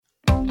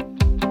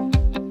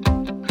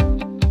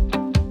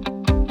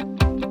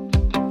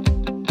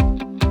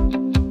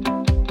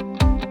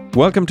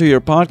Welcome to your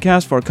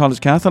podcast for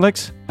college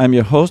Catholics. I'm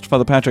your host,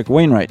 Father Patrick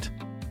Wainwright.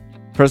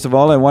 First of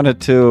all, I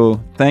wanted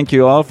to thank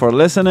you all for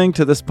listening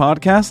to this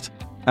podcast.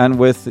 And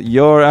with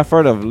your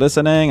effort of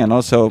listening and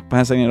also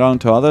passing it on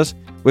to others,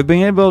 we've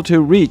been able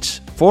to reach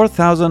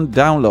 4,000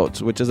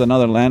 downloads, which is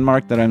another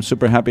landmark that I'm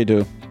super happy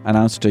to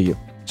announce to you.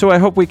 So I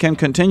hope we can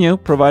continue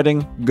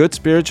providing good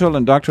spiritual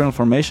and doctrinal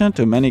information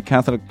to many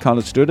Catholic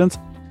college students.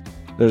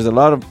 There's a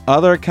lot of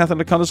other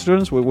Catholic college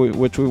students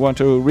which we want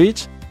to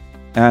reach,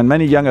 and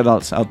many young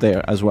adults out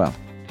there as well.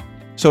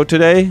 So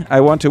today, I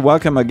want to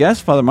welcome a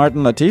guest, Father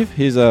Martin Latif.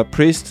 He's a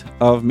priest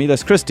of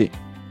Miles Christi.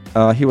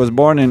 He was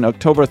born in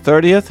October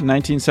 30th,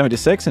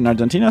 1976 in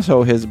Argentina,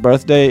 so his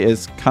birthday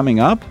is coming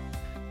up.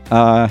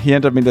 He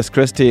entered Miles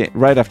Christi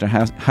right after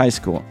high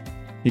school.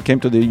 He came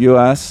to the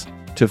U.S.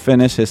 to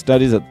finish his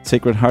studies at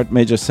Sacred Heart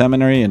Major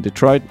Seminary in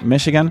Detroit,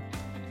 Michigan,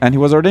 and he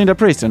was ordained a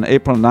priest on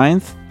April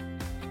 9th,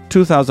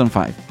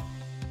 2005.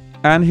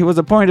 And he was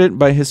appointed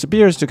by his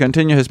superiors to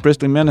continue his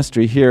priestly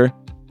ministry here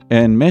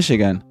in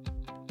Michigan.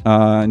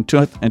 In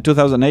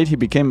 2008, he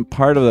became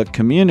part of the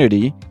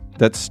community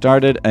that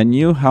started a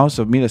new house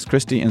of Miles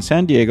Christi in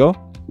San Diego,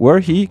 where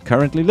he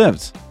currently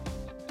lives.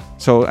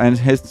 So,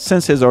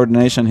 since his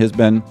ordination, he's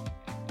been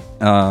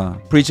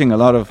preaching a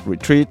lot of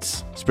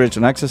retreats,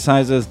 spiritual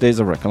exercises, days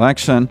of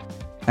recollection,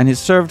 and he's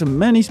served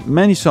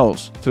many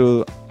souls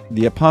through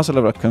the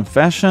apostolate of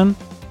confession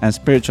and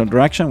spiritual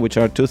direction, which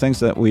are two things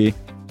that we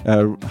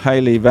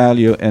highly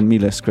value in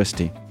Miles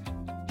Christi.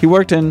 He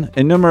worked in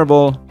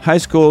innumerable high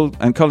school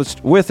and college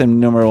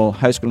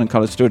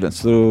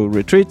students through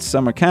retreats,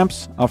 summer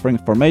camps, offering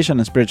formation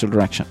and spiritual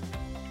direction.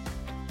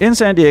 In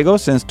San Diego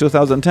since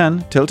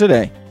 2010 till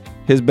today,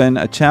 he's been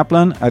a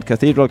chaplain at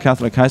Cathedral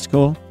Catholic High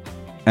School,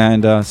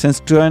 and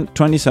since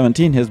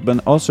 2017, he's been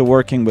also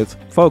working with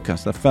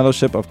Focus, the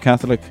Fellowship of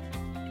Catholic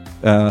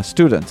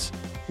Students,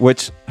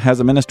 which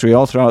has a ministry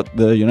all throughout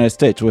the United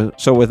States.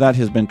 So with that,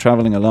 he's been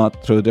traveling a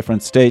lot through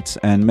different states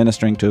and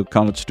ministering to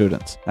college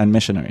students and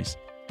missionaries.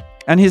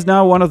 And he's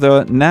now one of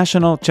the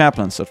national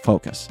chaplains at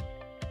Focus.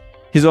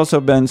 He's also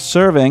been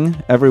serving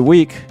every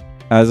week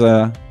as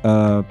a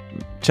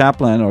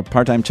chaplain or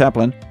part-time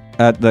chaplain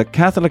at the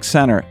Catholic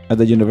Center at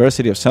the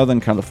University of Southern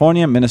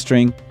California,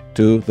 ministering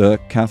to the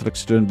Catholic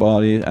student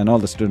body and all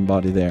the student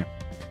body there.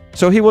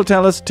 So he will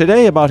tell us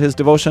today about his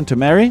devotion to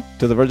Mary,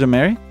 to the Virgin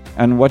Mary,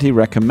 and what he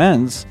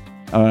recommends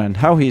and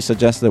how he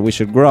suggests that we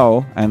should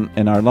grow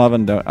in our love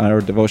and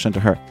our devotion to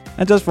her.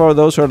 And just for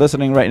those who are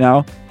listening right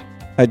now,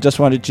 I just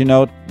wanted to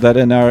note that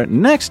in our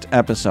next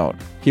episode,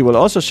 he will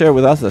also share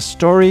with us the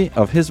story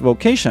of his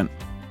vocation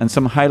and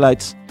some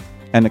highlights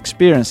and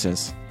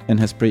experiences in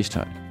his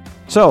priesthood.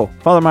 So,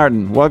 Father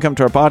Martin, welcome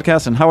to our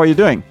podcast, and how are you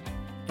doing?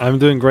 I'm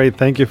doing great.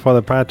 Thank you,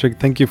 Father Patrick.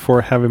 Thank you for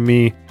having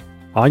me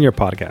on your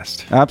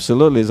podcast.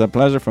 Absolutely. It's a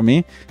pleasure for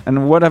me.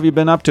 And what have you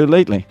been up to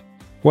lately?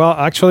 Well,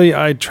 actually,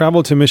 I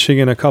traveled to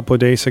Michigan a couple of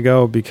days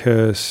ago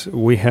because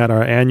we had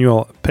our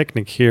annual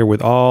picnic here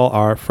with all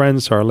our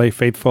friends, our lay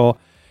faithful.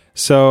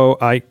 So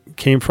I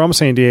came from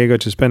San Diego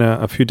to spend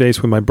a few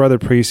days with my brother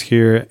priest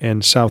here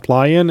in South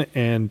Lyon,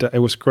 and it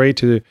was great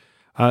to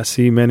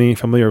see many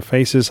familiar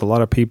faces, a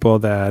lot of people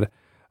that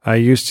I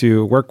used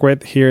to work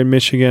with here in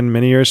Michigan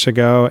many years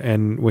ago,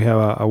 and we had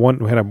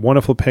a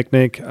wonderful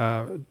picnic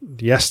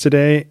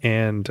yesterday,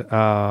 and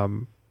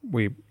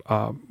we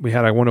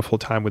had a wonderful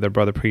time with our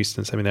brother priests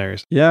and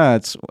seminaries. Yeah,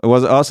 it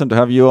was awesome to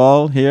have you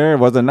all here. It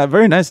was a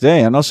very nice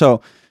day, and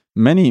also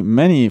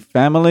many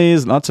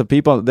families, lots of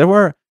people. There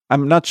were,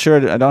 I'm not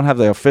sure, I don't have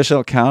the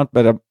official count,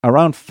 but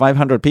around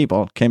 500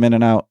 people came in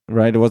and out,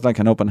 right? It was like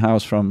an open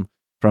house from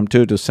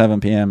 2 to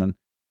 7 p.m., and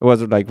it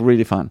was like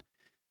really fun.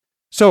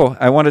 So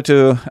I wanted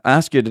to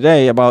ask you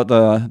today about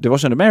the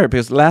devotion to Mary,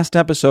 because last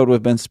episode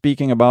we've been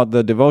speaking about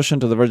the devotion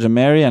to the Virgin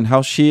Mary and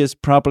how she is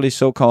properly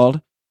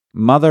so-called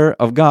Mother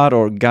of God,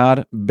 or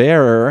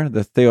God-bearer,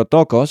 the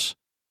Theotokos,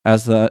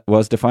 as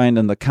was defined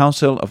in the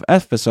Council of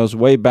Ephesus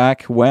way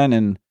back when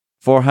in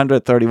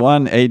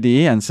 431 AD,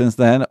 and since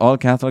then all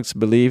Catholics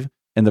believe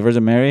in the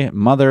Virgin Mary,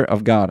 Mother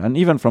of God, and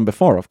even from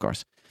before, of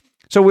course.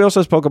 So we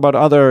also spoke about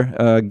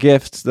other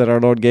gifts that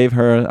our Lord gave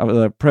her,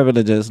 other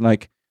privileges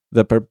like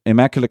the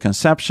Immaculate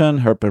Conception,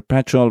 her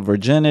perpetual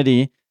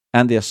virginity,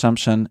 and the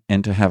Assumption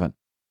into heaven.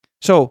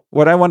 So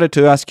what I wanted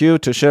to ask you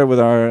to share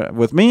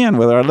with me and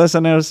with our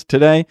listeners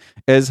today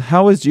is,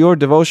 how is your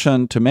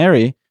devotion to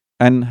Mary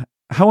and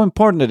how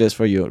important it is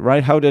for you,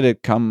 right? How did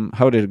it come?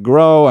 How did it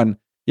grow? And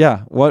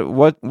yeah,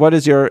 what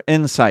is your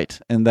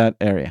insight in that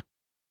area?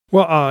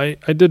 Well, I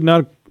did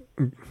not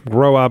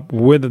grow up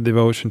with a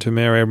devotion to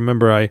Mary. I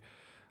remember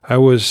I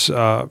was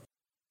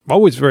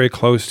always very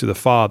close to the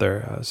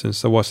Father.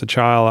 Since I was a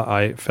child,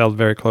 I felt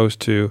very close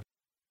to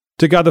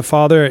God the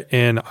Father,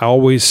 and I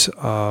always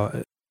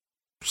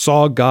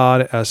saw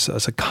God as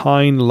a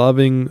kind,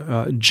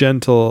 loving,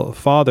 gentle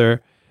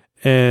Father.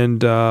 And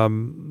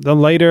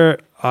then later,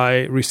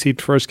 I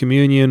received First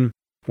Communion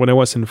when I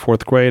was in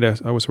fourth grade.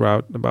 I was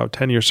about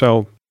 10 years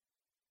old.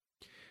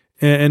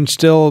 And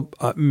still,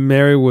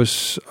 Mary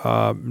was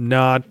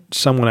not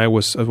someone I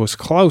was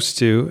close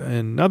to,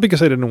 and not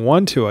because I didn't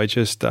want to. I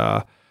just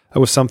it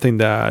was something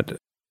that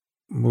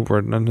we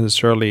were not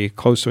necessarily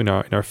close to in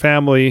our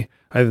family.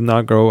 I did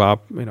not grow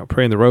up,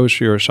 praying the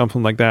rosary or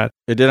something like that.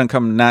 It didn't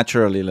come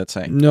naturally, let's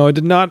say. No, it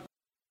did not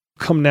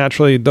come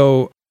naturally,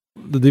 though.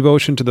 The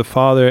devotion to the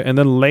Father, and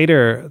then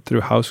later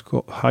through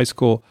high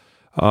school,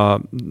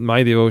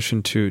 my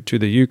devotion to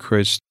the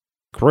Eucharist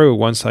grew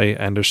once I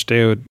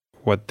understood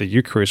what the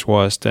Eucharist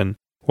was, then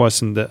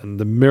wasn't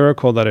the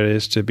miracle that it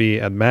is to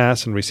be at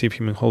Mass and receive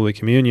Him in Holy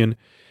Communion.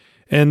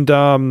 And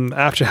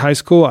after high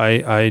school,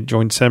 I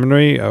joined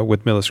seminary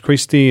with Miles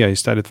Christi. I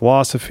studied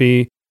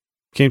philosophy,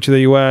 came to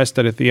the U.S.,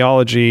 studied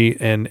theology,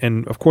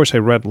 and of course I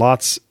read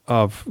lots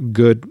of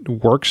good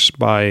works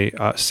by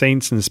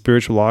saints and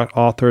spiritual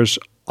authors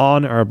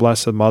on our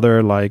Blessed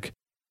Mother, like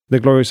The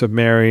Glories of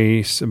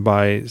Mary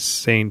by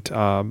Saint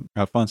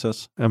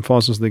Alphonsus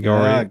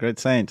Liguori. Yeah, great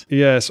saint.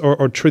 Yes,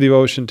 or True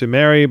Devotion to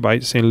Mary by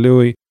Saint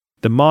Louis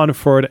de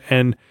Montfort.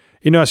 And,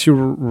 as you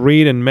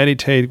read and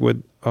meditate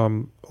with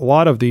a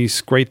lot of these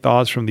great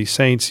thoughts from these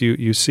saints,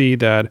 you see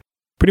that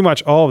pretty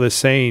much all of the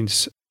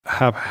saints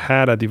have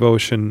had a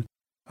devotion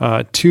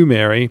to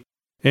Mary.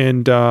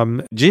 And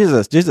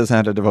Jesus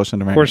had a devotion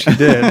to Mary. Of course he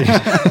did.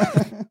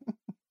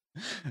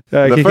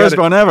 The first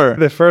one ever.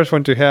 The first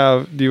one to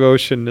have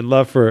devotion and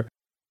love for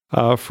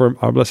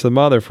our Blessed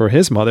Mother, for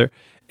his mother.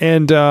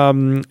 And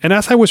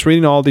as I was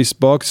reading all these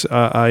books,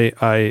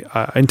 I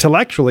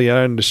intellectually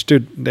I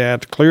understood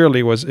that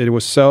clearly it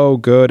was so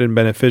good and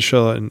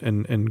beneficial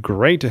and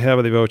great to have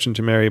a devotion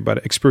to Mary,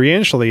 but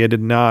experientially I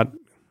did not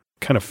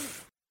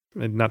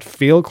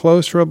feel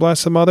close to our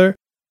Blessed Mother.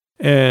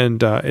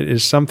 And it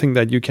is something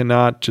that you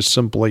cannot just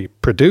simply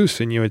produce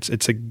in you.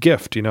 It's a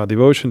gift,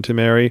 devotion to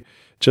Mary.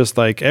 Just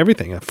like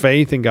everything,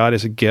 faith in God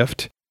is a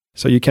gift.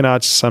 So you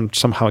cannot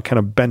somehow kind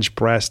of bench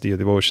press the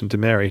devotion to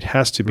Mary. It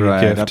has to be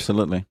a gift.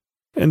 Absolutely.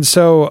 And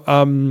so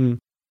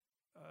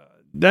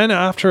then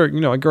after,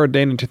 I got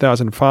ordained in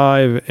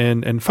 2005,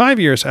 and 5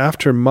 years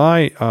after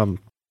my,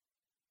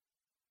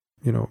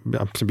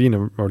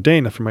 being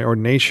ordained, after my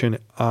ordination,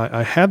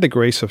 I had the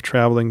grace of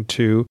traveling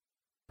to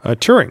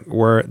Turin,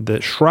 where the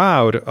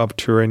Shroud of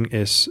Turin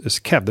is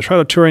kept. The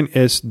Shroud of Turin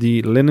is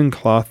the linen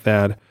cloth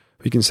that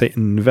we can say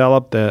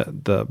enveloped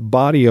the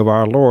body of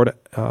our Lord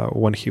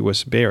when he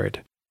was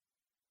buried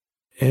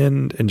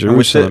in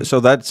Jerusalem. So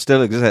that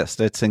still exists.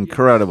 It's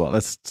incredible.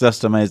 It's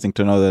just amazing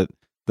to know that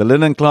the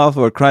linen cloth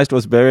where Christ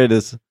was buried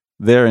is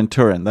there in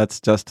Turin. That's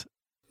just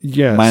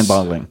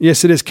mind-boggling.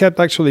 Yes, it is kept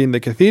actually in the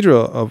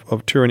Cathedral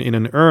of Turin in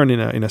an urn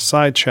in a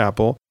side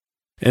chapel.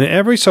 And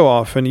every so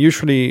often,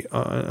 usually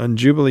on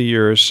Jubilee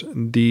years,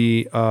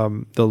 this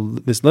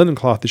linen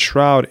cloth, the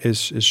shroud,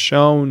 is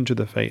shown to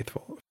the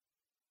faithful.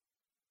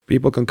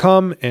 People can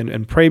come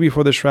and pray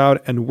before the shroud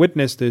and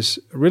witness this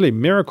really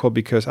miracle,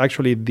 because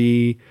actually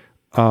the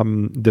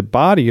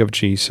body of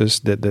Jesus,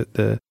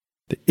 the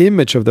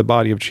image of the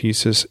body of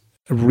Jesus,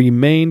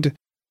 remained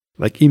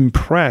like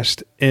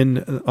impressed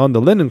on the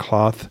linen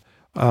cloth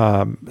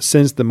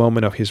since the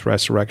moment of his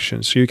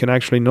resurrection. So you can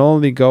actually not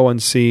only go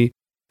and see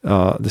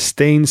the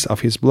stains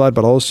of his blood,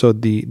 but also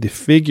the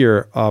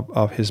figure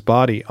of his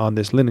body on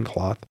this linen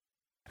cloth.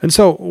 And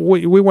so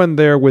we went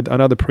there with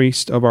another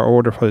priest of our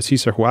order, Father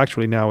Caesar, who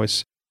actually now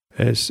is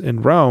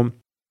in Rome,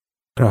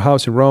 in our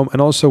house in Rome,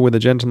 and also with a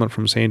gentleman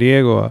from San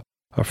Diego,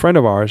 a friend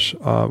of ours.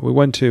 We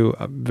went to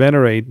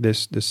venerate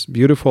this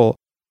beautiful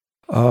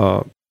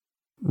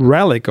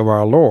relic of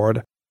our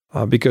Lord,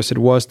 because it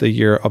was the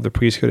year of the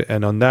priesthood,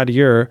 and on that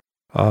year,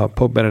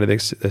 Pope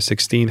Benedict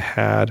XVI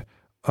had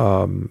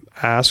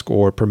asked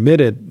or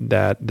permitted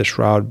that the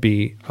shroud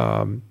be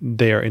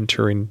there in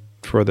Turin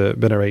for the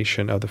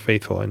veneration of the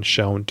faithful and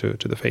shown to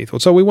the faithful.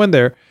 So we went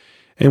there,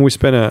 and we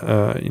spent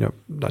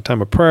a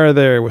time of prayer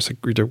there. It was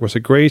a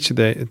great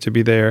day to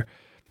be there.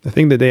 I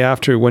think the day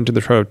after we went to the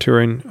Shroud of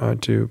Turin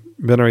to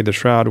venerate the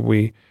shroud,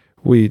 we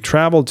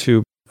traveled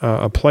to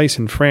a place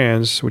in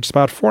France, which is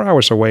about 4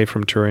 hours away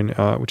from Turin,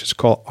 which is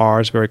called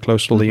Ars, very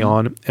close to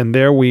Lyon. And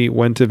there we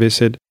went to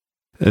visit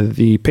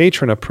the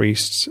patron of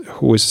priests,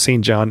 who was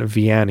St. John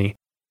Vianney.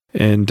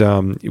 And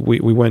we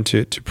went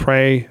to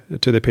pray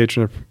to the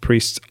patron of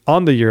priests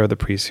in the year of the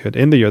priesthood.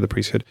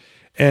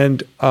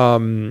 And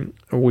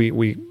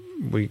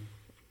we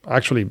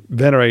actually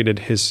venerated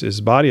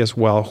his body as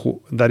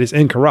well, that is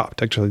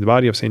incorrupt. Actually, the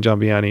body of St. John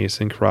Vianney is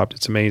incorrupt.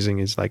 It's amazing.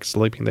 He's like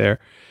sleeping there.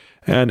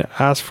 And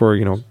asked for,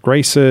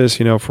 graces,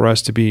 for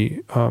us to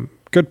be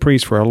good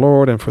priests for our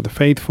Lord and for the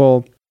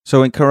faithful.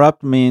 So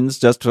incorrupt means,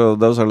 just to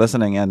those who are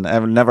listening and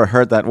have never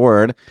heard that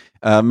word,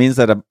 means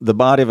that the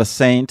body of a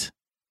saint,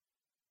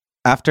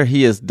 after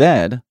he is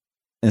dead,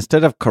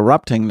 instead of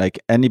corrupting like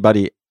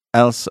anybody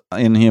else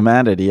in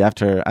humanity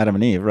after Adam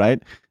and Eve,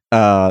 right?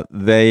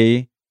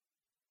 They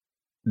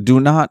do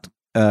not,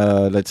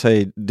 let's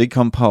say,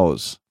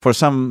 decompose for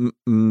some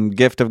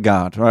gift of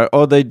God, right?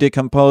 Or they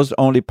decompose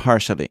only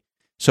partially.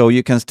 So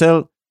you can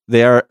still,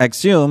 they are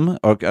exhumed,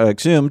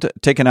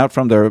 taken out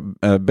from their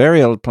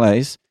burial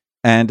place,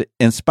 and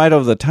in spite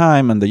of the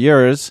time and the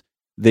years,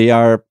 they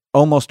are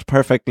almost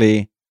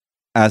perfectly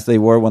as they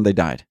were when they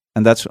died.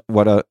 And that's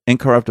what an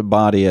incorruptible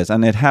body is.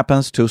 And it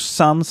happens to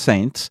some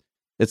saints.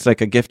 It's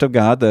like a gift of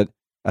God, that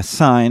a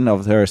sign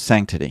of their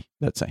sanctity,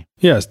 let's say.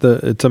 Yes,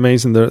 it's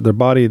amazing. Their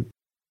body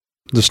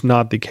does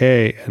not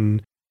decay,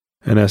 and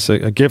as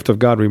a gift of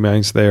God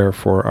remains there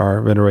for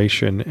our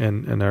veneration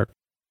and our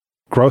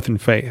growth in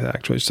faith,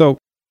 actually. So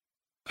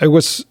it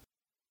was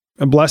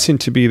a blessing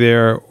to be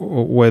there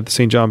with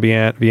St. John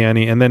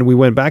Vianney. And then we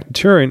went back to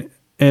Turin.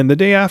 And the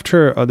day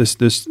after, this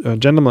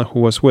gentleman who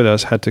was with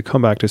us had to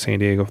come back to San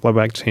Diego, fly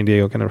back to San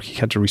Diego. He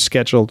had to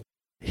reschedule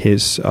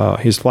his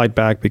flight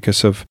back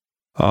because of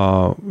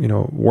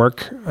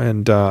work,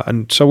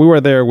 and so we were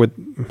there with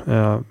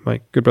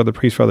my good brother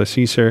priest, Father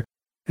Caesar,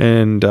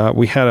 and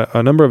we had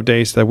a number of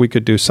days that we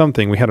could do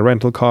something. We had a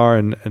rental car,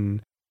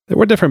 and there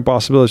were different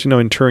possibilities.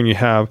 In Turin you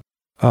have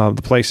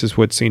the places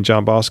with St.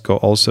 John Bosco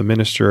also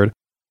ministered,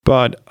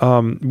 but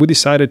we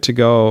decided to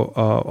go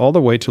all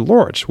the way to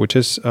Lourdes, which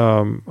is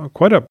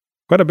quite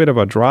a bit of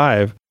a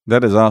drive.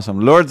 That is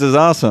awesome. Lourdes is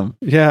awesome.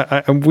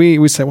 Yeah, and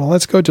we said, well,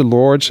 let's go to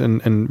Lourdes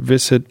and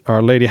visit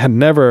Our Lady. Had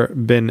never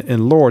been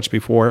in Lourdes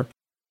before.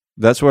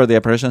 That's where the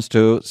apparitions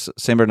to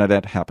Saint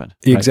Bernadette happened.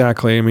 Right?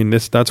 Exactly. I mean,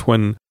 that's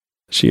when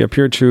she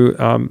appeared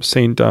to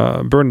Saint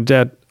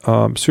Bernadette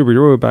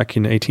Soubirous back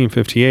in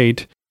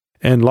 1858,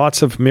 and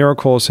lots of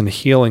miracles and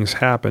healings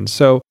happened.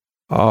 So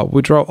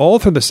we drove all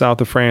through the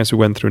south of France. We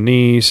went through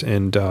Nice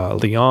and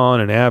Lyon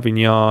and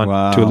Avignon,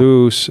 wow.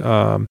 Toulouse,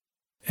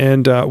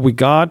 and we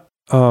got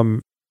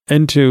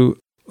into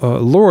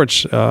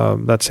Lourdes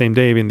that same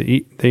day in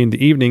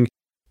the evening,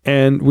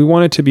 and we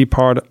wanted to be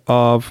part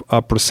of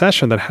a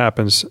procession that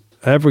happens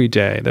every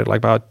day. There are like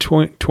about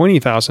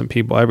 20,000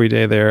 people every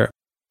day there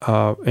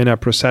in a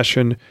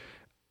procession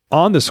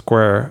on the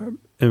square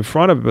in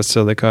front of the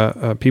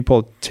basilica.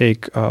 People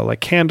take like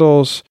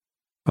candles,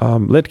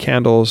 lit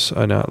candles,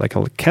 and like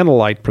a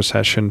candlelight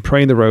procession,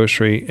 praying the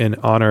rosary in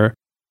honor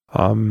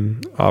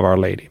of Our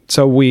Lady.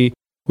 So we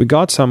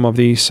got some of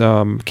these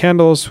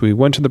candles. We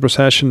went to the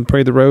procession,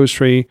 prayed the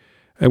rosary.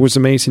 It was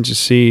amazing to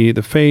see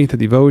the faith, the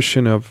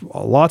devotion of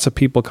lots of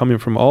people coming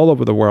from all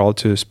over the world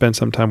to spend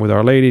some time with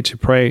Our Lady, to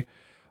pray,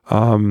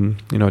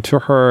 to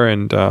her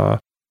and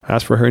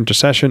ask for her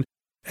intercession.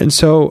 And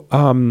so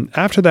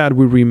after that,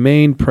 we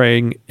remained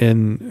praying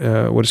in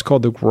what is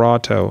called the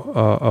Grotto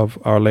of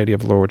Our Lady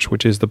of Lourdes,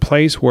 which is the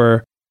place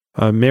where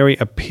Mary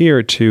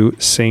appeared to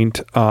Saint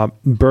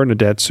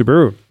Bernadette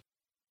Soubirous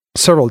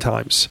several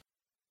times.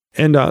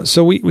 And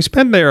so we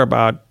spent there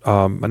about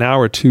an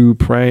hour or two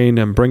praying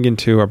and bringing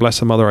to our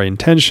Blessed Mother our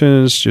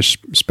intentions, just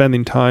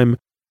spending time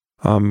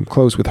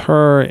close with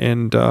her.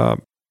 And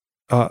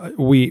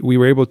we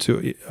were able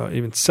to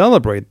even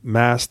celebrate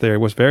Mass there. It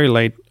was very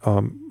late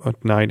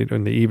at night.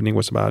 In the evening, it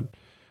was about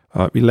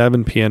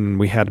 11 p.m. And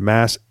we had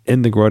Mass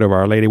in the Grotto of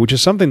Our Lady, which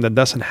is something that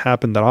doesn't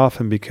happen that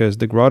often, because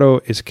the grotto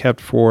is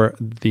kept for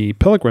the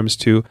pilgrims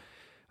to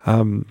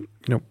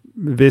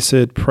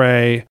visit,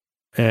 pray,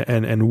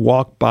 and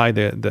walk by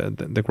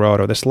the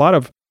grotto. There's a lot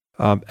of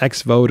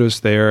ex votos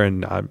there,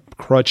 and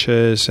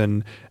crutches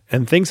and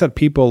things that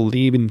people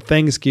leave in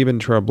thanksgiving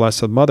to our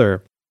Blessed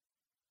Mother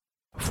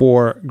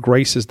for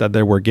graces that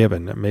they were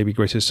given, maybe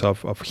graces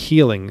of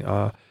healing.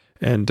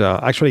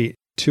 Actually,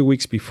 2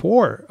 weeks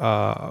before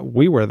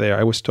we were there,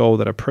 I was told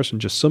that a person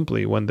just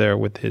simply went there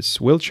with his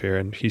wheelchair,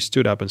 and he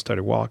stood up and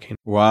started walking.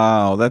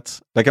 Wow,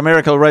 that's like a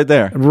miracle right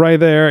there. Right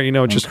there,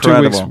 just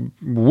Incredible.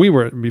 2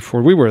 weeks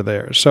before we were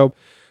there. So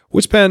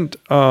we spent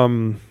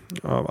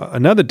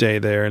another day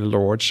there in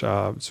Lourdes.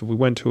 So we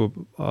went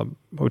to a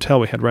hotel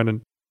we had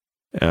rented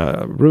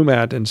a room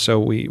at, and so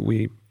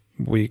we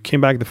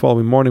came back the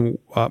following morning,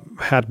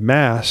 had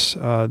Mass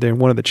there in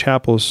one of the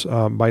chapels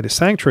by the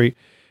sanctuary,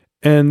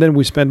 and then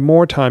we spent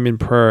more time in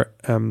prayer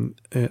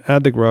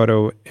at the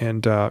grotto,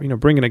 and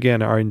bringing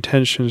again our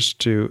intentions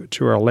to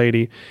Our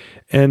Lady.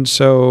 And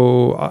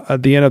so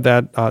at the end of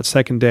that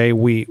second day,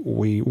 we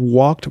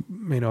walked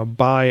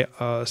by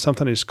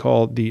something that is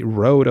called the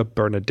Road of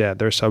Bernadette.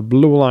 There's a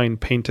blue line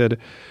painted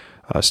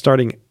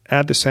starting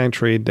at the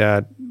sanctuary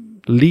that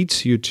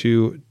leads you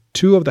to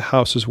two of the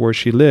houses where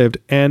she lived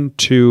and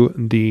to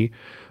the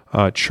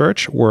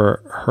church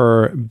where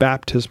her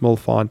baptismal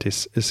font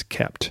is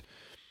kept.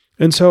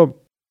 And so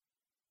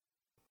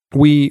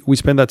we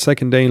spent that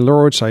second day in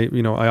Lourdes. I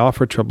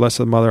offered to our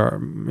Blessed Mother,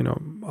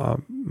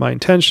 my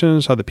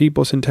intentions, other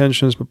people's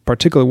intentions, but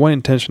particularly one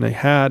intention I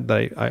had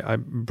that I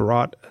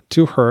brought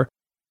to her.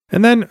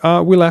 And then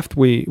we left.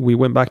 We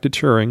went back to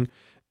Turin,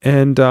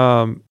 and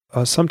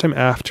sometime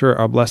after,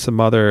 our Blessed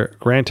Mother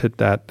granted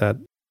that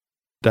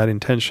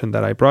intention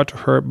that I brought to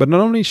her. But not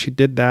only she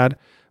did that,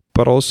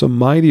 but also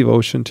my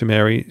devotion to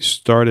Mary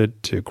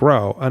started to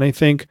grow. And I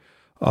think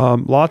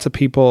lots of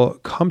people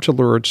come to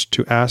Lourdes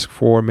to ask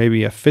for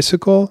maybe a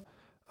physical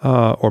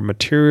or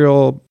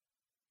material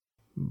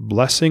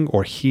blessing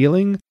or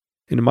healing.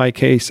 In my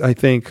case, I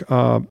think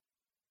a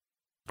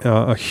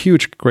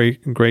huge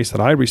grace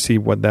that I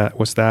received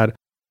was that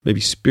maybe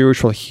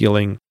spiritual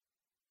healing,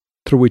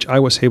 through which I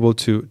was able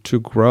to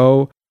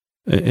grow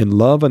in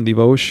love and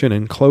devotion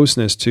and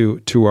closeness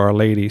to Our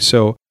Lady.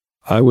 So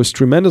I was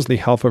tremendously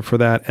helpful for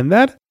that, and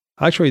that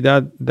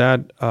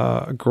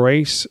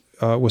grace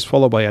was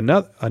followed by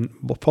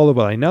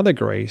another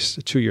grace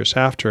 2 years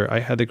after. I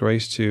had the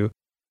grace to,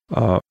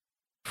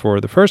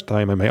 for the first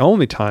time and my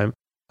only time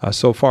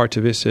so far,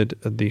 to visit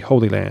the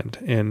Holy Land.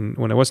 And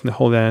when I was in the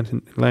Holy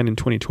Land in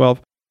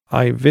 2012,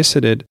 I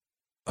visited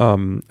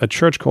a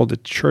church called the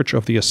Church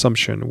of the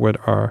Assumption,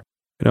 where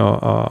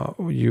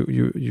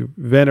you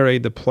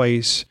venerate the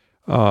place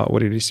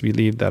where it is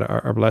believed that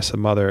our Blessed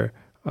Mother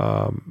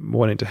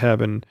went into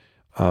heaven.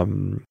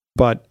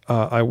 But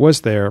I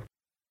was there,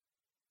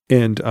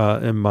 and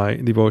my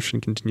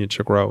devotion continued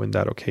to grow in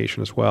that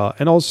occasion as well.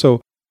 And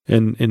also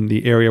in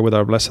the area where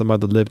our Blessed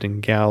Mother lived in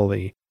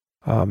Galilee,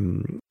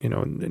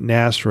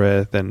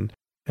 Nazareth, and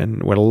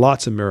where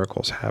lots of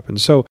miracles happened.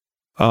 So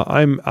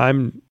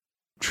I'm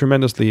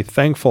tremendously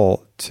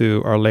thankful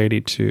to Our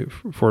Lady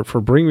for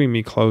bringing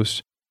me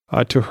close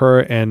to her,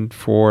 and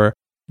for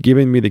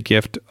giving me the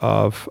gift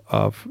of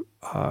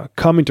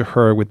coming to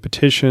her with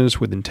petitions,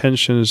 with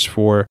intentions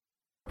for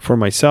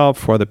myself,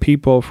 for other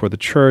people, for the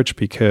church,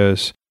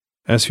 because,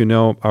 as you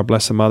know, our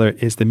Blessed Mother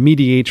is the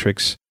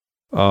mediatrix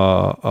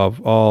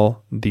of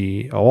all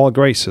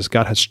graces.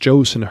 God has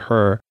chosen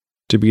her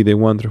to be the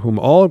one through whom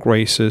all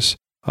graces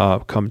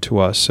come to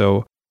us.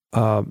 So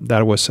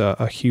that was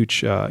a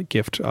huge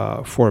gift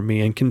for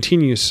me, and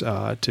continues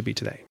to be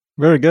today.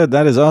 Very good.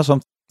 That is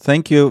awesome.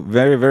 Thank you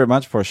very, very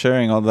much for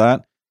sharing all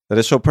that. That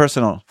is so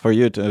personal for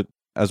you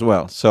as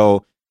well.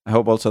 So I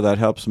hope also that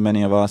helps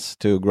many of us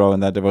to grow in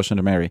that devotion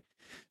to Mary.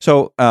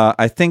 So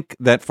I think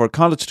that for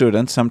college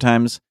students,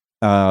 sometimes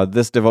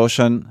this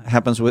devotion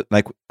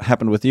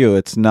happened with you.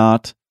 It's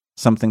not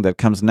something that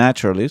comes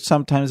naturally.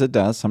 Sometimes it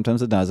does,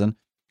 sometimes it doesn't.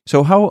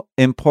 So how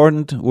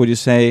important would you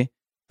say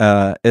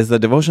is the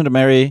devotion to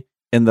Mary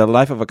in the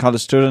life of a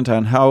college student,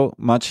 and how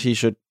much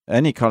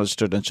any college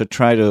student should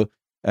try to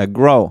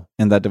grow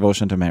in that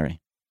devotion to Mary?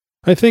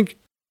 I think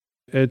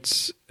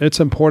it's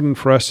important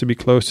for us to be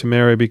close to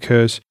Mary,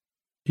 because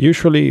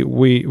usually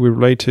we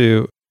relate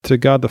to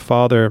God the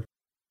Father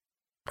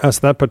as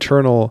that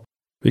paternal,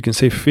 we can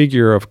say,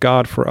 figure of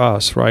God for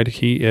us, right?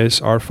 He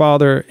is our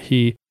Father.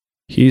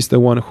 He's the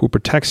one who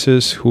protects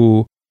us,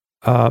 who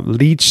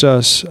leads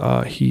us.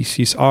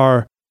 He's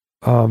our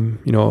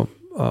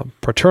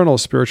paternal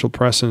spiritual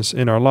presence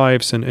in our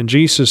lives, and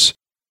Jesus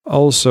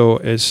also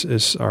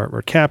is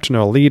our captain,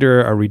 our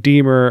leader, our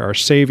redeemer, our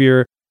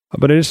savior.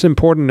 But it is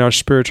important in our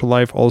spiritual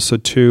life also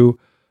to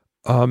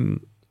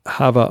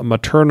have a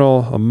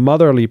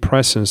motherly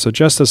presence. So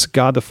just as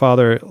God the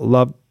Father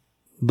loved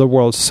the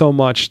world so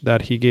much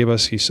that he gave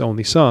us his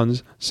only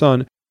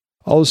son,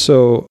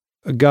 also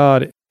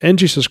God and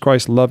Jesus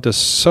Christ loved us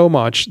so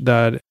much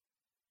that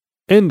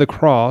in the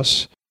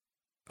cross,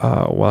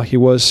 while he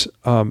was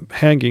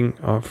hanging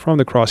from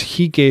the cross,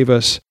 he gave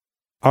us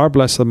our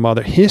Blessed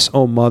Mother, his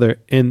own mother,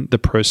 in the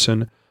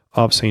person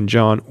of St.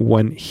 John,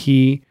 when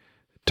he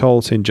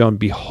told St. John,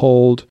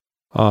 "Behold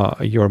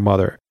your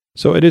mother."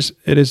 So it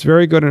is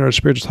very good in our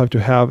spiritual life to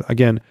have,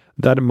 again,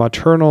 that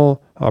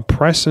maternal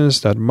presence,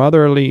 that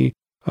motherly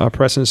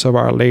presence of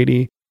Our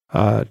Lady,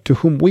 to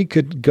whom we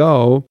could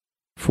go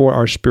for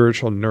our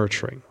spiritual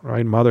nurturing,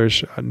 right?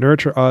 Mothers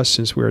nurture us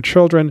since we are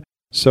children,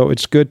 so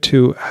it's good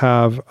to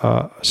have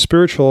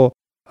spiritual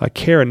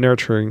care and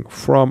nurturing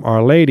from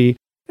Our Lady,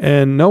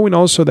 and knowing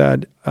also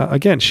that,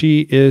 again,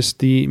 she is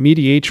the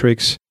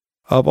mediatrix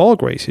of all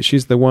graces.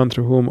 She's the one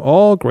through whom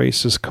all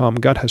graces come.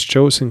 God has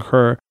chosen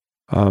her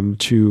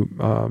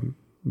to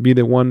be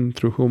the one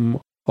through whom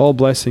all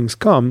blessings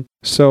come.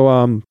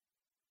 So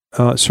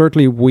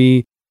certainly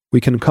we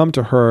can come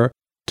to her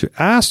to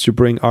ask to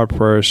bring our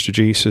prayers to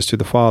Jesus, to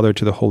the Father,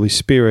 to the Holy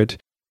Spirit.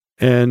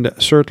 And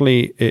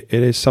certainly it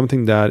is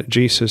something that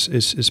Jesus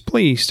is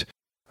pleased,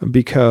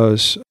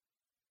 because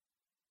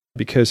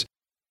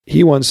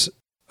he wants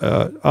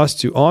us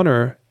to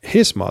honor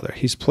his mother.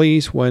 He's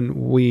pleased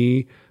when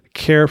we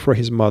care for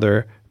his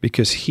mother,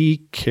 because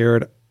he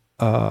cared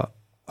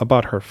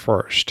about her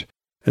first.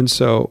 And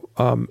so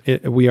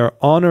we are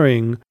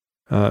honoring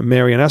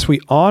Mary. And as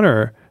we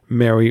honor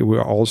Mary, we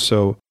are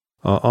also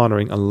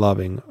honoring and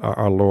loving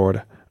our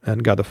Lord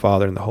and God the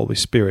Father and the Holy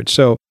Spirit.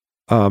 So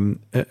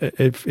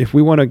if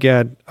we want to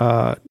get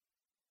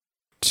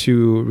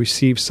to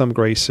receive some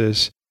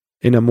graces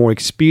in a more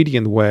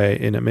expedient way,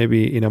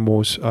 maybe in a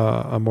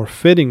more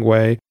fitting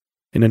way,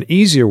 in an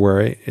easier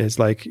way, is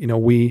like,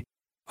 we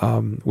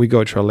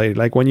go to Our Lady.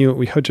 Like when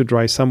we have to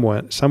drive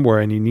somewhere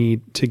and you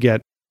need to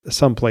get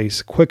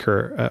someplace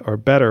quicker or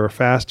better or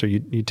faster,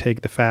 you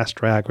take the fast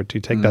track, or to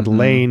take that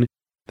lane,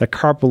 the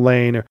carpool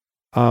lane.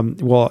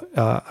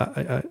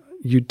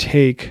 You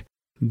take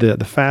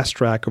the fast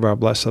track of our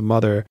Blessed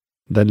Mother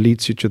that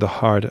leads you to the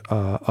heart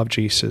of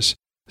Jesus.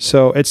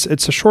 So it's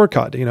a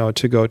shortcut,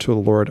 to go to the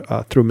Lord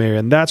through Mary,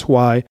 and that's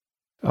why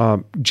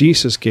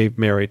Jesus gave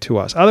Mary to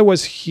us.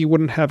 Otherwise, he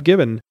wouldn't have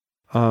given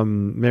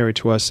Mary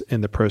to us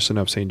in the person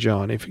of St.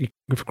 John.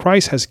 If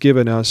Christ has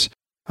given us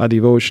a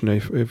devotion,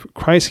 if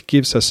Christ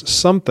gives us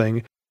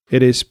something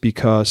it is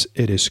because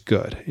it is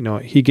good.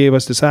 He gave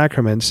us the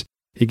sacraments,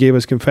 He gave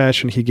us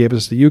confession, He gave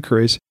us the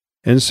Eucharist,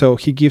 and so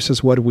He gives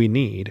us what we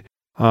need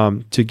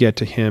to get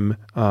to Him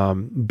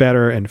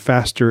better and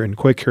faster and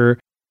quicker,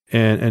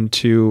 and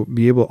to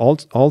be able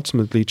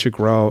ultimately to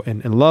grow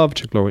in love,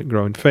 to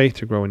grow in faith,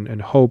 to grow in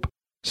hope.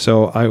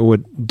 So I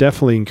would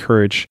definitely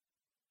encourage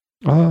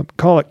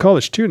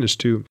college students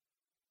to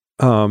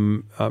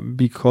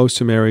be close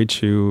to Mary,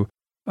 to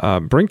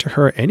bring to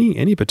her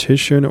any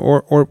petition,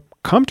 or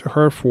come to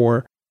her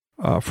for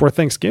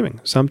Thanksgiving.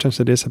 Sometimes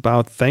it is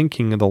about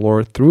thanking the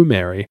Lord through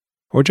Mary,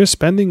 or just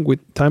spending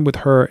time with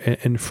her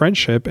in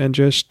friendship, and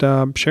just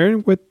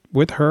sharing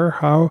with her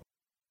how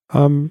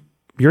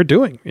you're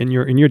doing in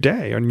your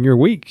day, in your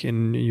week,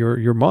 in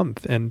your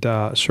month. And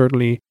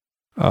certainly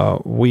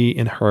we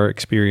in her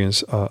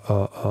experience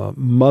a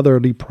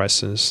motherly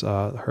presence,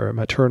 her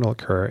maternal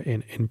care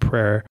in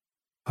prayer,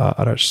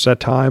 at a set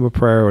time of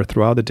prayer or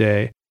throughout the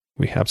day.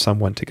 We have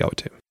someone to go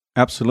to.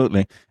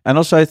 Absolutely. And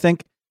also, I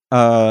think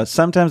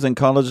sometimes in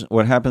college,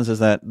 what happens is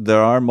that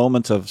there are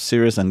moments of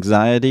serious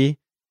anxiety,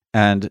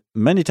 and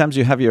many times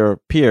you have your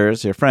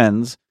peers, your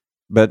friends,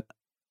 but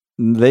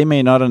they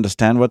may not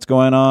understand what's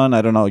going on.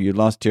 I don't know, you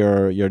lost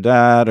your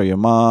dad or your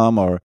mom,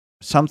 or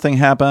something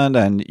happened,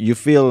 and you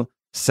feel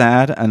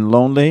sad and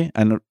lonely,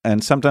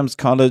 and sometimes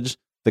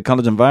the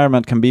college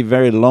environment can be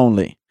very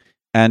lonely.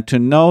 And to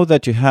know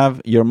that you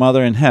have your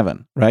mother in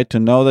heaven, right? To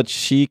know that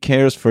she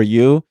cares for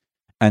you,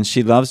 and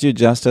she loves you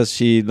just as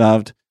she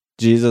loved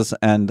Jesus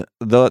and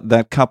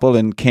that couple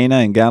in Cana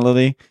in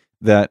Galilee,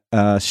 that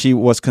she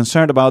was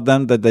concerned about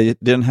them, that they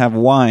didn't have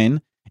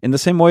wine. In the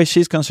same way,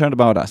 she's concerned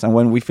about us. And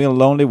when we feel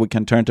lonely, we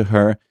can turn to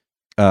her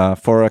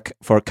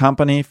for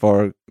company,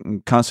 for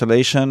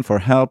consolation, for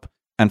help,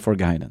 and for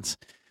guidance.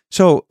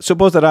 So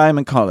suppose that I am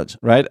in college,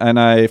 right? And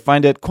I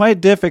find it quite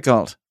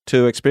difficult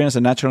to experience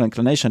a natural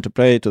inclination to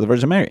pray to the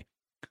Virgin Mary,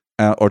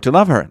 or to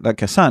love her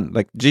like a son,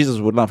 like Jesus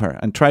would love her,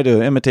 and try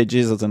to imitate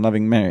Jesus in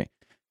loving Mary.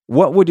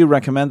 What would you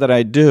recommend that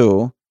I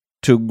do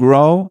to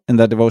grow in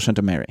that devotion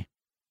to Mary?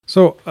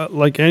 So,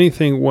 like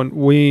anything, when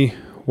we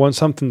want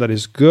something that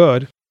is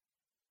good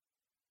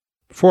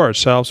for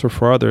ourselves or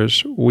for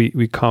others,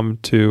 we come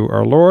to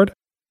our Lord,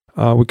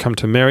 we come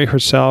to Mary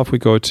herself, we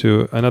go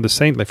to another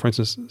saint, like for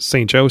instance,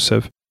 Saint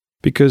Joseph,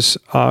 because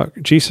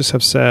Jesus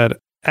have said,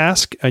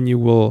 ask and you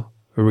will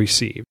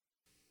receive.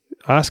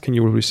 Ask and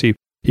you will receive.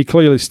 He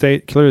clearly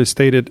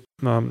stated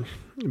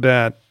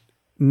that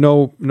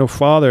no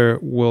father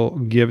will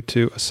give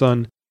to a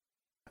son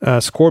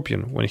a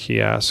scorpion when he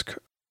asks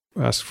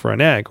for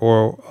an egg,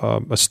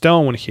 or a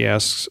stone when he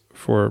asks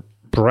for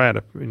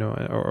bread,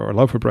 or a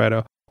loaf of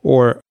bread,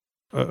 or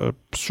a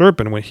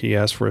serpent when he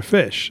asks for a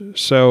fish.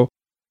 So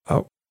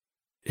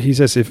he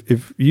says,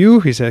 if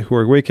you, he said, who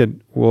are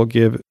wicked, will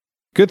give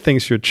good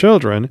things to your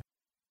children,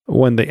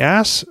 when they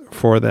ask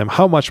for them,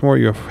 how much more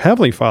your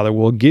Heavenly Father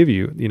will give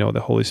you,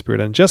 the Holy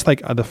Spirit. And just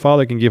like the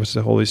Father can give us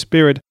the Holy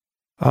Spirit,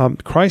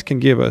 Christ can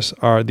give us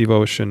our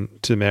devotion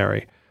to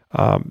Mary.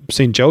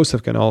 Saint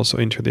Joseph can also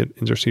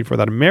intercede for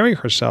that. Mary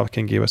herself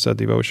can give us that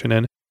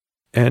devotion,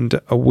 and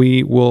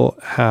we will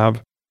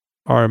have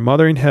our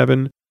Mother in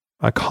Heaven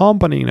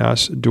accompanying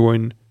us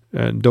during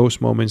those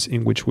moments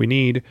in which we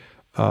need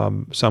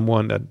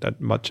someone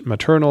that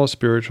maternal,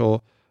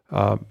 spiritual,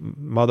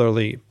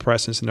 motherly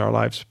presence in our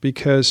lives,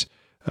 because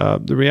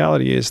the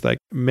reality is, like,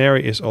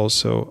 Mary is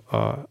also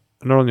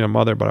not only our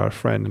mother but our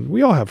friend, and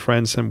we all have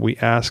friends, and we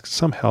ask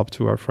some help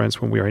to our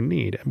friends when we are in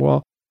need.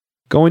 Well,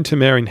 going to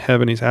Mary in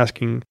heaven is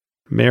asking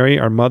Mary,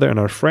 our mother and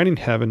our friend in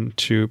heaven,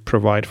 to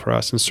provide for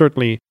us. And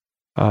certainly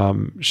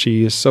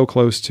she is so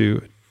close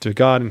to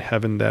God in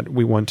heaven that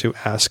we want to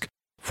ask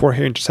for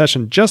her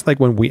intercession, just like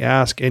when we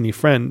ask any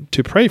friend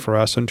to pray for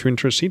us and to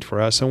intercede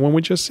for us, and when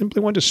we just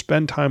simply want to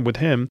spend time with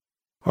him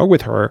or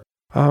with her,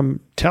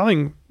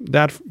 telling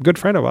that good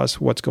friend of us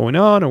what's going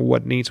on or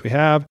what needs we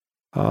have.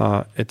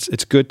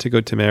 It's good to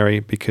go to Mary,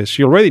 because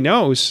she already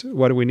knows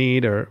what we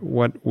need or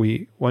what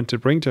we want to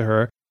bring to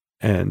her,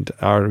 and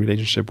our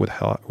relationship with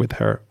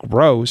her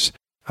grows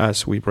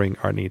as we bring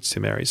our needs to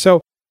Mary.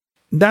 So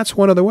that's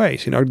one of the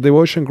ways. Our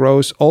devotion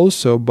grows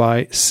also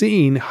by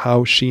seeing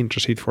how she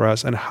intercedes for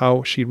us and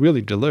how she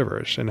really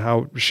delivers and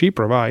how she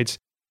provides.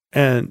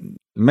 And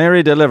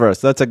Mary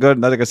delivers. That's a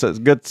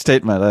good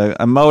statement,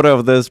 a motto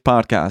of this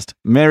podcast.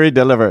 Mary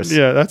delivers.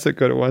 Yeah, that's a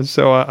good one.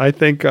 So I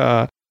think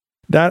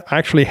that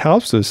actually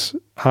helps us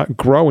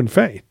grow in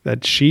faith,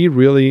 that she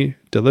really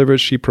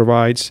delivers, she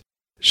provides,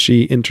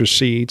 she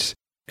intercedes.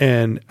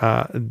 And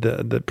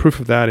the proof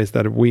of that is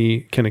that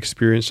we can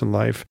experience in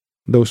life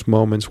those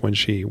moments when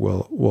she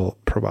will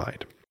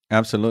provide.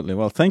 Absolutely.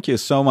 Well, thank you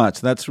so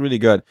much. That's really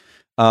good.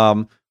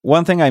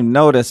 One thing I've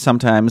noticed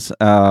sometimes,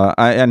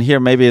 and here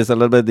maybe is a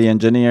little bit the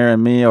engineer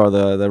in me or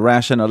the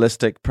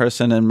rationalistic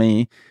person in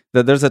me,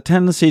 that there's a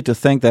tendency to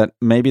think that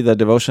maybe the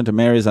devotion to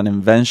Mary is an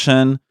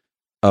invention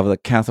of the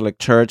Catholic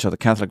Church or the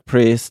Catholic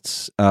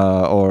priests,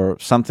 or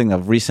something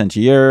of recent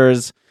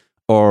years.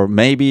 Or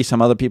maybe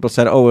some other people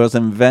said, it was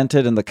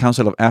invented in the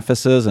Council of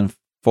Ephesus in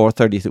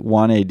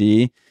 431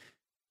 AD.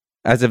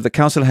 as if the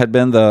council had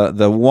been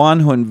the one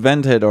who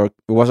invented or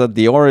was at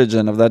the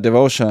origin of that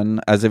devotion,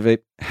 as if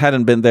it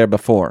hadn't been there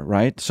before,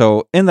 right?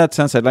 So in that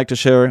sense, I'd like to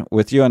share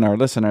with you and our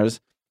listeners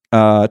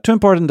two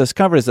important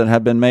discoveries that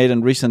have been made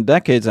in recent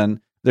decades,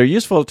 and they're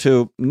useful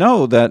to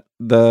know that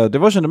the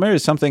devotion to Mary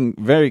is something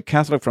very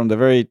Catholic from the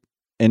very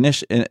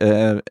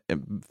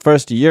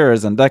first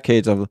years and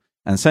decades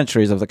and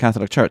centuries of the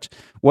Catholic Church.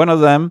 One of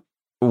them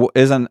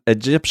is an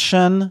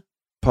Egyptian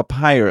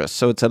papyrus.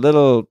 So it's a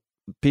little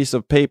piece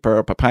of paper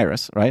or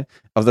papyrus, right,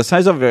 of the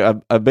size of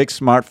a big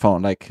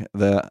smartphone, like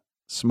the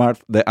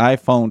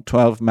iPhone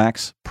 12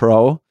 Max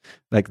Pro,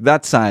 like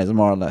that size,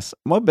 more or less,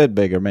 a bit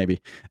bigger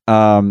maybe.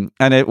 And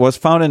it was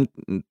found in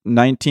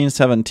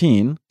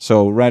 1917,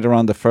 so right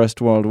around the First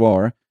World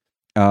War.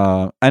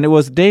 And it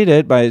was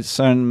dated by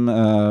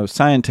some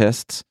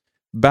scientists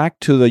back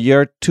to the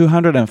year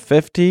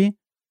 250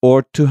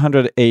 or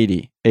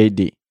 280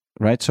 AD,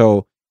 right?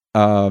 So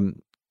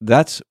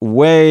that's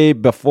way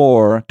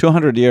before,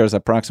 200 years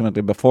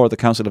approximately before the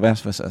Council of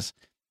Ephesus.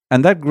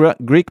 And that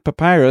Greek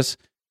papyrus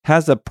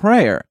has a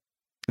prayer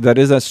that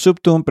is a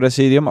Subtum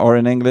Praesidium, or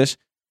in English,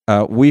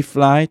 we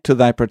fly to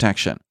thy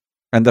protection.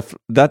 And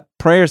that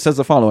prayer says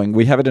the following.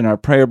 We have it in our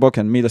prayer book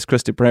and Miles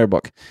Christi prayer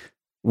book.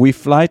 We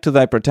fly to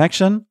thy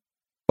protection,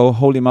 O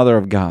Holy Mother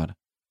of God.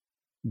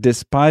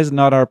 Despise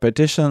not our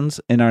petitions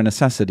in our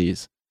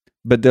necessities,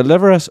 but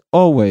deliver us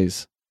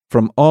always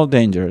from all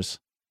dangers,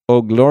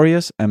 O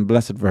glorious and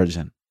blessed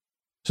Virgin.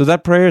 So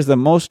that prayer is the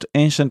most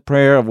ancient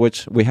prayer of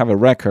which we have a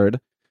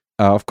record.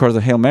 Of course,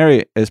 the Hail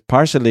Mary is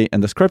partially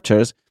in the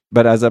scriptures,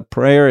 but as a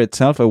prayer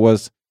itself,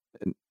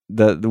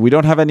 we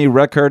don't have any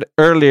record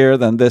earlier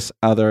than this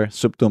other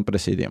Subtum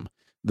Praesidium,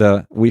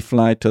 the we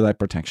fly to thy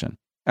protection.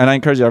 And I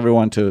encourage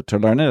everyone to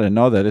learn it and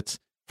know that it's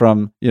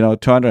from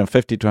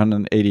 250 to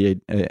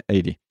 280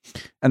 AD.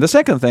 And the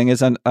second thing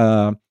is,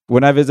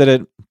 when I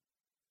visited,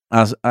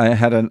 as I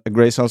had a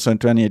grace also in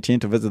 2018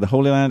 to visit the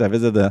Holy Land, I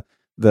visited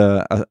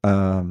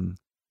the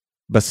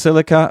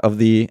Basilica of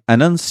the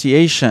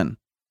Annunciation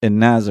in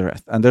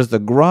Nazareth. And there's the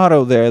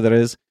grotto there that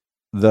is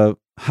the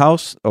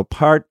house or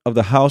part of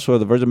the house where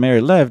the Virgin Mary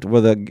lived,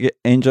 where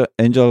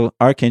the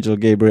Archangel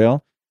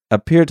Gabriel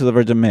appeared to the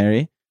Virgin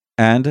Mary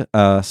and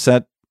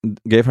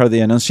gave her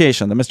the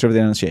Annunciation, the mystery of the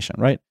Annunciation,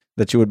 right?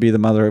 That she would be the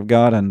Mother of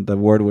God and the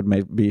Word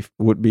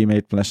would be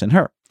made flesh in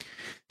her.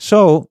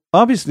 So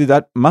obviously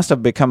that must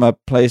have become a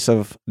place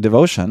of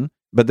devotion.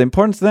 But the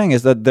important thing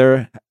is that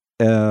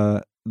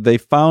they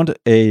found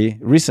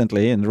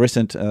recently, in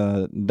recent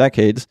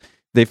decades,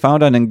 they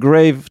found an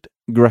engraved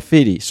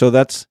graffiti. So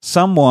that's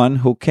someone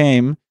who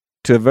came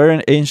to a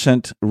very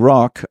ancient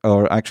rock,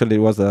 or actually it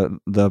was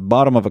the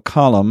bottom of a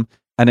column,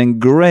 and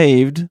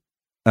engraved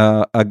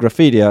a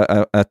graffiti,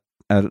 a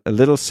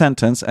little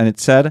sentence, and it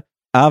said,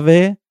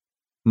 Ave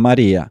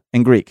Maria,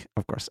 in Greek,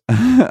 of course.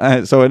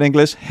 So in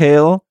English,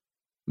 Hail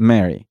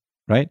Mary,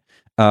 right?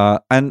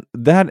 And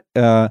that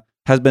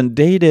has been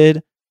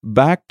dated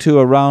back to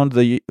around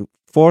the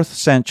 4th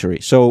century,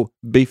 so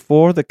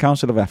before the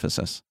Council of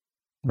Ephesus,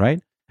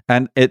 right?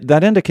 And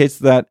that indicates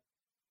that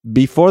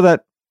before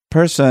that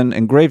person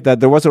engraved that,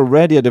 there was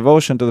already a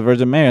devotion to the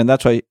Virgin Mary, and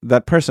that's why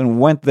that person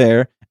went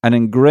there and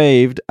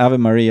engraved Ave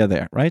Maria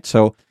there, right?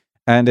 So,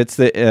 and it's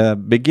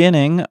the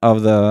beginning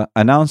of the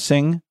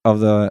announcing of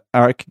the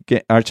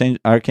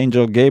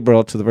Archangel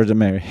Gabriel to the Virgin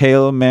Mary.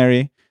 Hail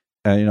Mary,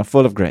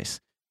 full of grace.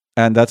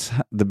 And that's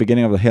the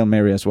beginning of the Hail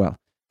Mary as well.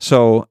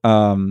 So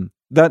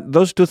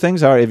those two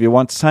things are, if you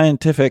want,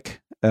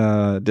 scientific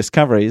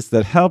discoveries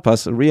that help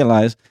us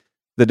realize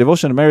the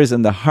devotion to Mary is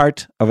in the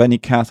heart of any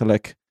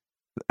Catholic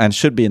and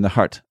should be in the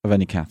heart of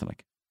any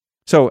Catholic.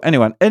 So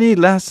anyone, any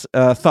last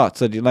thoughts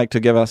that you'd like to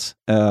give us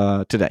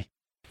today?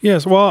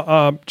 Yes,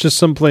 well, just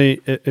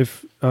simply,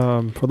 if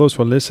for those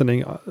who are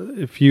listening,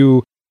 if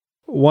you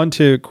want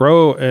to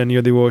grow in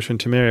your devotion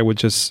to Mary, I would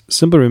just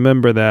simply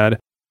remember that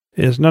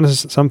it's not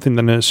something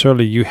that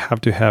necessarily you have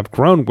to have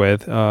grown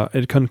with.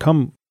 It can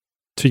come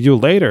to you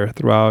later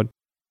throughout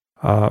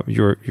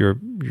your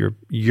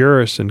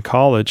years in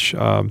college,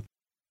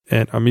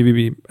 and or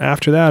maybe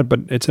after that. But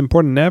it's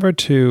important never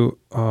to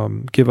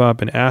give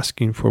up in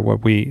asking for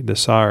what we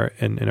desire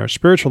in our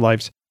spiritual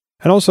lives.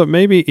 And also,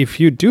 maybe if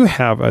you do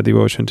have a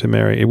devotion to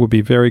Mary, it would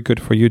be very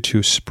good for you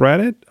to spread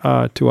it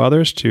to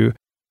others, to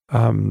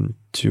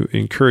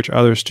encourage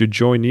others to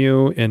join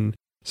you in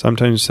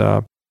sometimes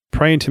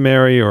praying to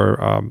Mary,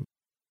 or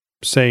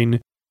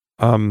saying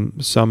offering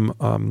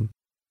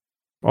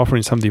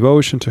some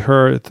devotion to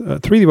her.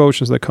 Three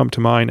devotions that come to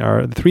mind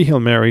are the 3 Hail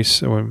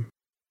Marys. When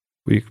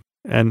we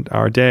end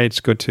our day,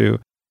 it's good to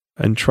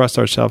entrust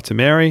ourselves to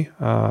Mary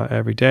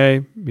every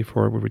day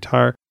before we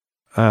retire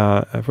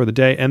for the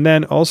day. And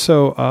then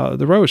also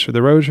the Rosary.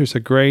 The Rosary is a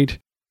great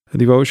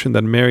devotion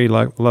that Mary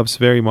loves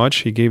very much.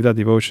 She gave that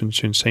devotion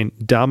to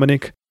Saint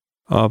Dominic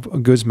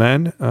of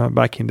Guzman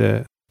back in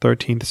the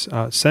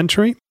 13th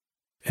century.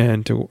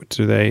 And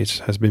today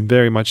it has been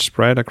very much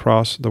spread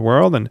across the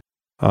world. And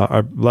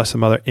our Blessed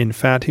Mother in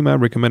Fatima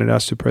recommended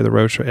us to pray the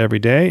Rosary every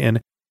day. And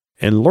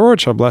And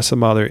Lourdes, our Blessed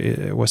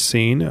Mother, was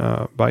seen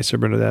by St.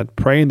 Bernadette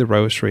praying the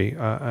Rosary,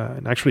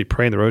 and actually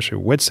praying the Rosary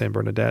with St.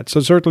 Bernadette. So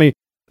certainly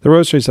the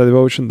Rosary is a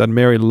devotion that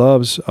Mary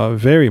loves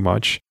very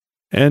much.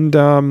 And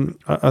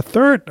a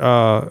third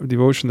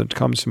devotion that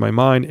comes to my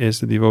mind is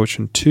the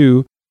devotion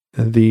to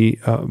the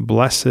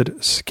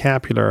Blessed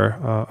Scapular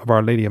of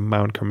Our Lady of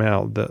Mount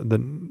Carmel.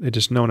 It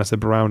is known as the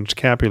brown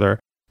scapular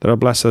that our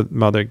Blessed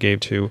Mother gave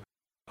to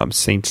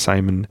Saint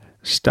Simon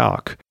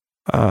Stock.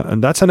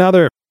 And that's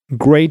another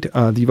great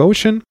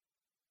devotion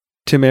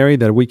to Mary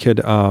that we could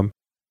have.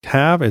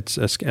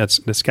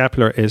 The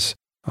scapular is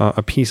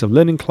a piece of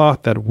linen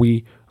cloth that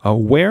we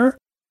wear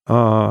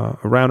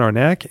around our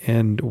neck,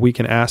 and we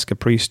can ask a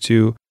priest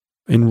to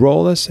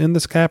enroll us in the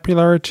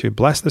scapular, to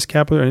bless the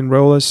scapular and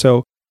enroll us.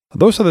 So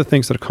those are the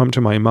things that come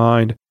to my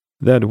mind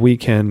that we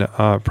can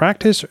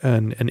practice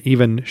and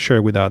even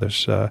share with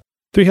others.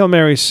 3 Hail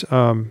Marys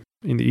in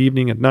the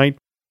evening, at night,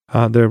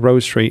 the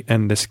Rosary,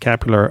 and the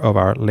scapular of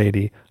Our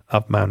Lady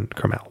of Mount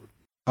Carmel.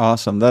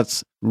 Awesome.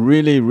 That's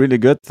really, really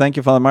good. Thank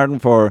you, Father Martin,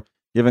 for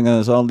giving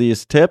us all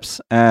these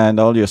tips and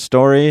all your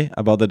story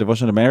about the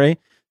devotion to Mary.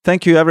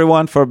 Thank you,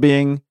 everyone, for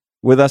being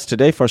with us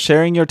today, for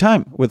sharing your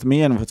time with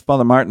me and with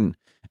Father Martin.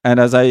 And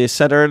as I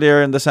said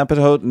earlier in this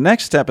episode,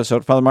 next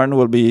episode, Father Martin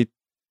will be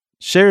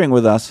sharing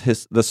with us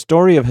the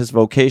story of his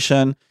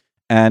vocation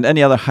and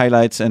any other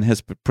highlights in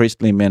his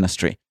priestly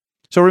ministry.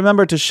 So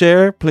remember to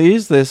share,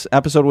 please, this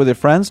episode with your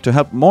friends to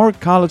help more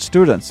college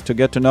students to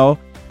get to know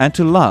and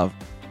to love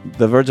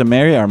the Virgin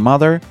Mary, our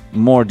Mother,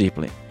 more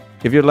deeply.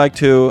 If you'd like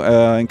to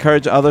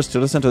encourage others to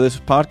listen to this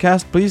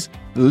podcast, please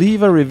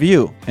leave a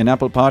review in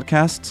Apple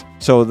Podcasts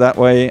so that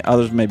way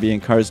others may be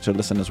encouraged to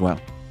listen as well.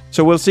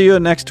 So we'll see you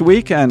next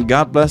week, and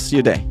God bless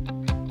your day.